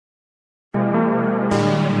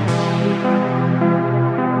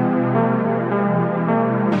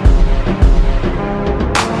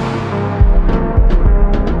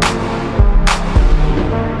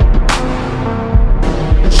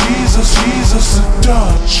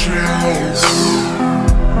Seductress.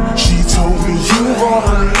 She told me you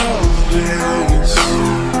wanna love this.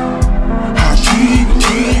 I keep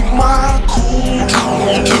my cool,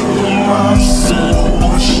 don't kill myself.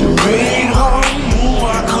 But she made her move,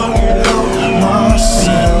 I couldn't help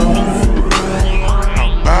myself. Her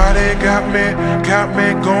body got me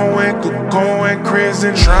going crazy.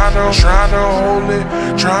 Tryna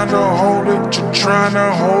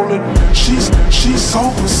hold it. She's so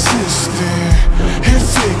persistent and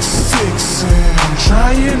fixing. I'm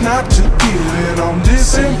trying not to get it on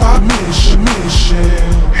this and by mission.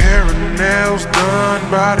 Hair and nails done,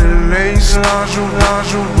 body lace,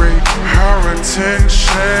 lingerie. Her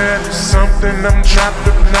attention is something I'm trapped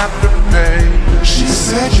up not to pay. She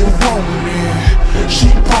said you want it, she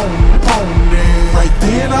pony. Right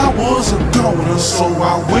then I was a goner, so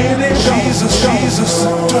I went and she's a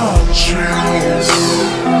seductress.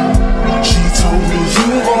 She told me you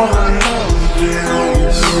wanna love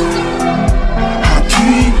this. I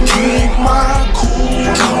keep my cool,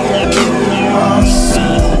 don't kill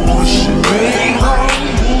myself. But she made her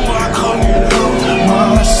move, I couldn't help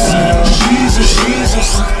myself. She's a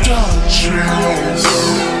seductress.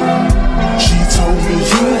 She told me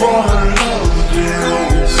you wanna love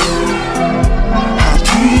this. I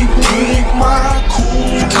keep my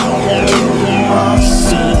cool, don't kill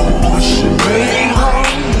myself. But she made her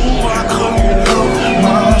move, I couldn't help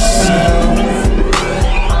myself.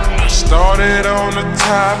 Started on the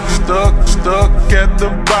top, stuck at the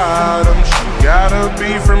bottom. She gotta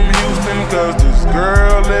be from Houston, cause this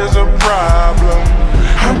girl is a problem.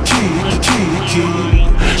 I'm kiki,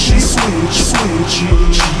 she switchy. She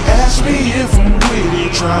asked me if I'm with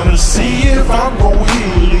it, trying to see if I'm gon'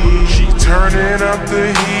 hit it. She turning up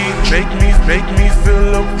the heat, make me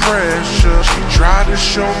feel the pressure. She tried to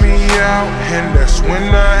show me out, and that's when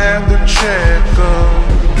I had to check her.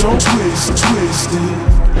 Don't twist it,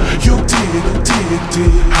 you're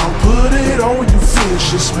addicted. I'll put it on your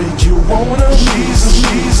fish, just make you wanna. She's a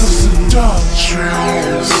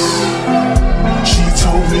seductress. She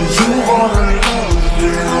told me you wanna love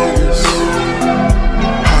this.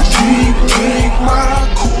 I keep my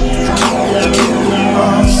cool, don't kill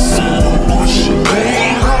myself. But she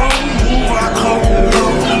made her move, I couldn't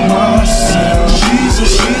help myself. She's a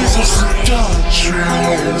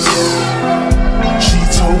seductress. She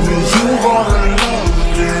told me you wanna love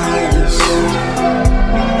this.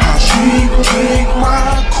 I keep my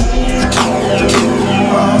cool, don't kill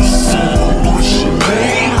myself. But she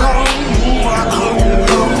made her move, I couldn't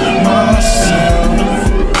help myself.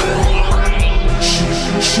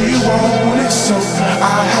 She wanted so I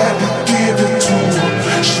had to give it to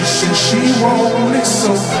her. She said she wanted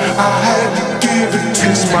so I had to give it to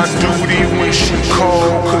her. It's my duty when she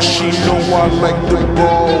called, cause she know I like the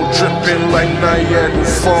ball. Dripping like Niagara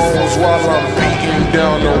Falls while I'm beating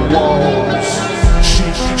down the walls. She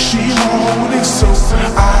wanted so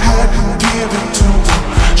I had to give it to her.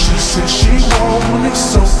 She said she wanted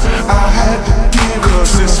so I had to give it to her.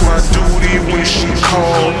 Cause it's my duty when she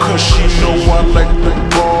called, cause she know I like the